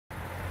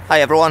Hi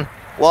everyone,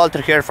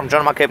 Walter here from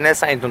John McCabe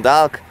Nissan in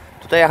Dundalk.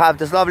 Today I have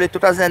this lovely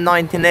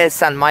 2019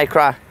 Nissan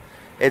Micra.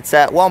 It's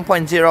a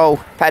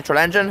 1.0 petrol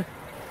engine.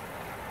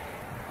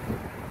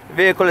 The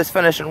vehicle is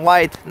finished in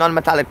white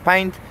non-metallic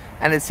paint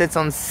and it sits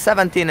on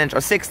 17-inch or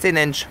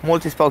 16-inch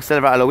multi-spoke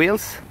silver alloy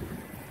wheels.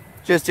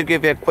 Just to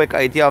give you a quick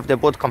idea of the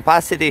boot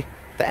capacity,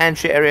 the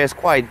entry area is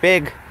quite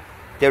big.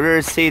 The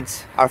rear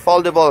seats are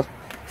foldable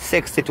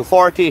 60 to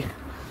 40,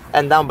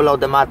 and down below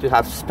the mat we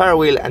have spare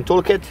wheel and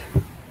toolkit.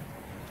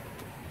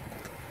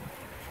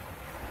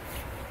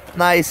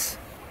 Nice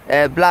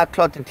black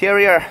cloth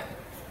interior,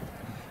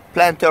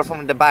 plenty of room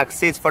in the back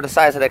seats for the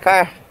size of the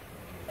car.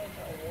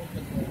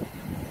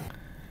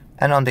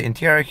 And on the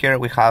interior here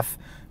we have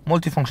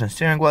multifunction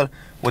steering wheel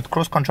with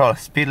cruise control,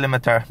 speed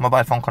limiter,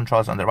 mobile phone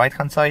controls on the right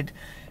hand side,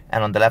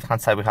 and on the left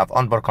hand side we have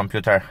onboard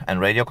computer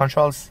and radio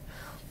controls.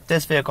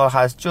 This vehicle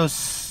has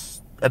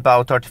just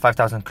about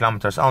 35,000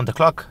 kilometers on the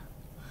clock.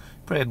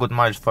 Pretty good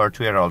mileage for a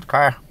 2-year-old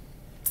car.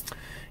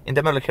 In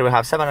the middle here we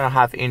have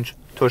 7.5-inch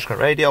touchscreen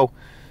radio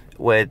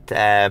with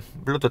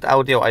Bluetooth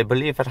audio. I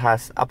believe it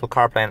has Apple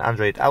CarPlay and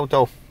Android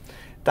Auto.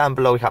 Down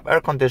below we have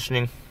air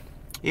conditioning,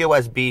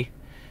 USB,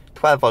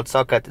 12-volt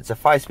socket. It's a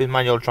 5-speed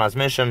manual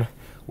transmission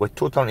with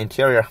 2-tone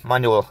interior,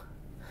 manual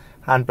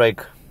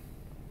handbrake.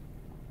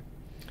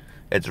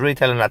 It's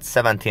retailing at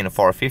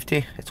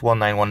 $17,450. It's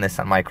 191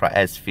 Nissan Micra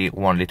SV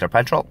 1-litre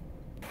petrol.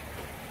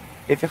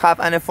 If you have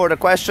any further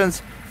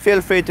questions,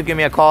 feel free to give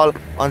me a call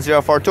on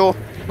 042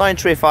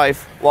 935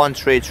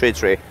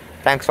 1333.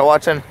 Thanks for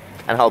watching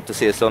and hope to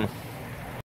see you soon.